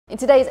In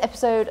today's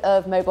episode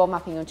of Mobile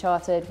Mapping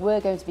Uncharted, we're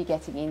going to be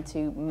getting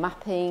into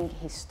mapping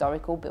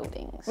historical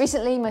buildings.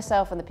 Recently,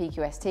 myself and the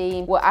PQS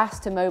team were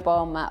asked to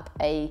mobile map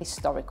a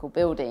historical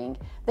building,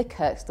 the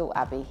Kirkstall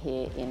Abbey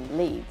here in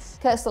Leeds.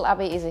 Kirkstall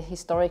Abbey is a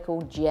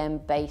historical gem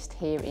based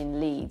here in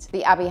Leeds.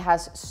 The Abbey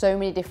has so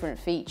many different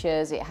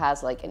features. It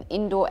has like an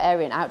indoor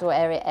area, an outdoor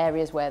area,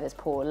 areas where there's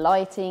poor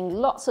lighting,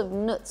 lots of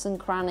nooks and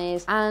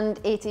crannies, and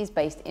it is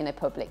based in a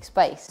public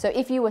space. So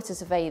if you were to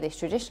survey this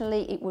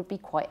traditionally, it would be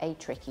quite a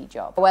tricky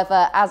job.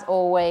 However, as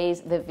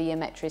always, the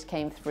Viamteris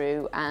came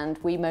through and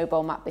we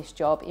mobile mapped this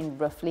job in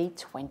roughly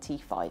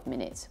 25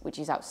 minutes, which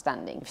is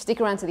outstanding. If you stick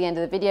around to the end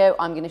of the video,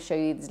 I'm going to show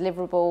you the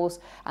deliverables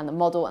and the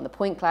model and the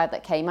point cloud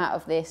that came out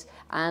of this,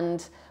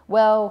 and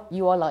well,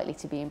 you are likely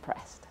to be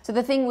impressed. So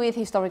the thing with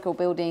historical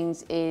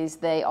buildings is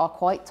they are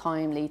quite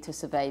timely to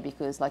survey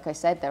because, like I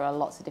said, there are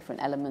lots of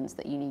different elements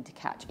that you need to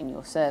catch in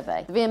your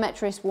survey. The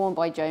Viamteris worn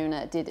by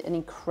Jonah did an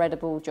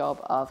incredible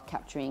job of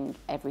capturing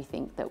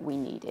everything that we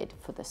needed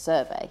for the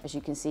survey. As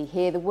you can see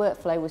here, the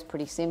workflow was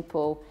pretty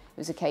simple. It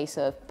was a case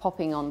of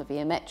popping on the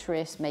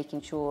Viamteris,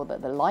 making sure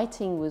that the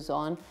lighting was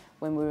on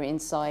when we were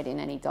inside in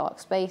any dark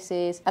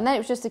spaces. And then it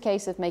was just a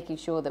case of making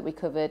sure that we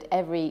covered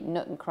every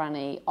nook and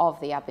cranny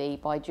of the Abbey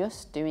by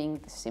just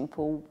doing the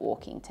simple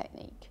walking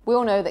technique. We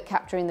all know that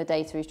capturing the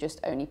data is just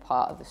only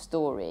part of the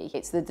story.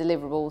 It's the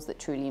deliverables that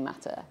truly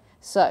matter.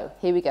 So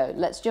here we go,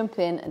 let's jump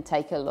in and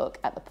take a look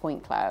at the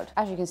point cloud.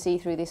 As you can see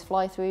through this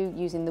fly through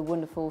using the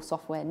wonderful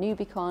software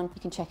Nubicon,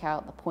 you can check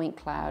out the point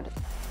cloud.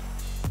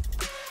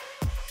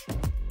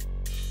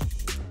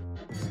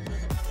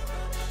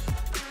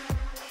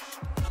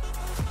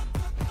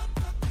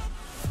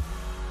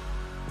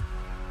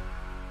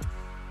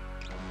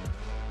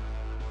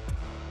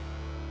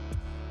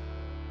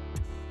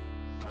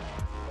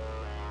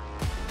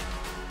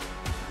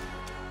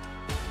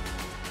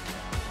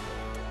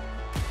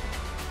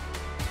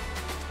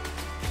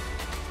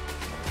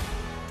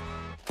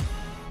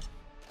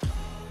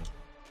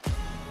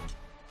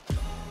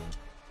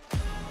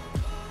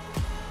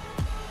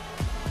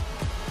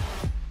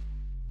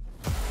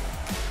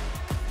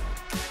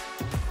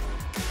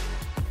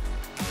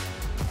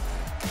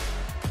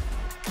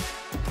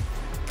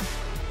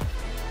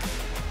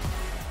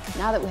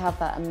 Now that we have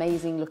that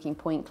amazing looking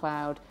point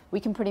cloud, we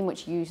can pretty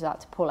much use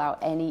that to pull out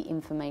any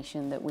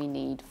information that we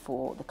need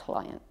for the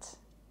client.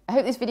 I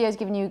hope this video has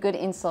given you a good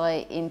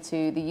insight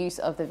into the use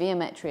of the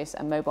Viamteris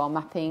and mobile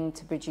mapping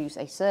to produce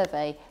a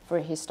survey for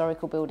a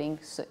historical building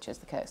such as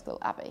the Kirkstall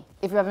Abbey.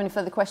 If you have any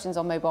further questions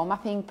on mobile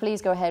mapping,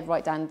 please go ahead,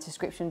 write down in the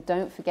description.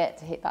 Don't forget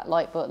to hit that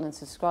like button and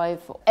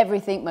subscribe for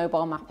everything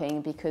mobile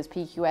mapping because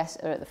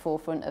PQS are at the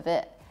forefront of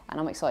it. And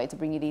I'm excited to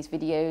bring you these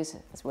videos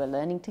as we're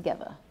learning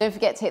together. Don't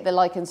forget to hit the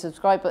like and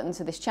subscribe button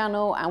to this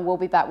channel, and we'll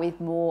be back with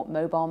more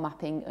Mobile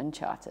Mapping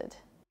Uncharted.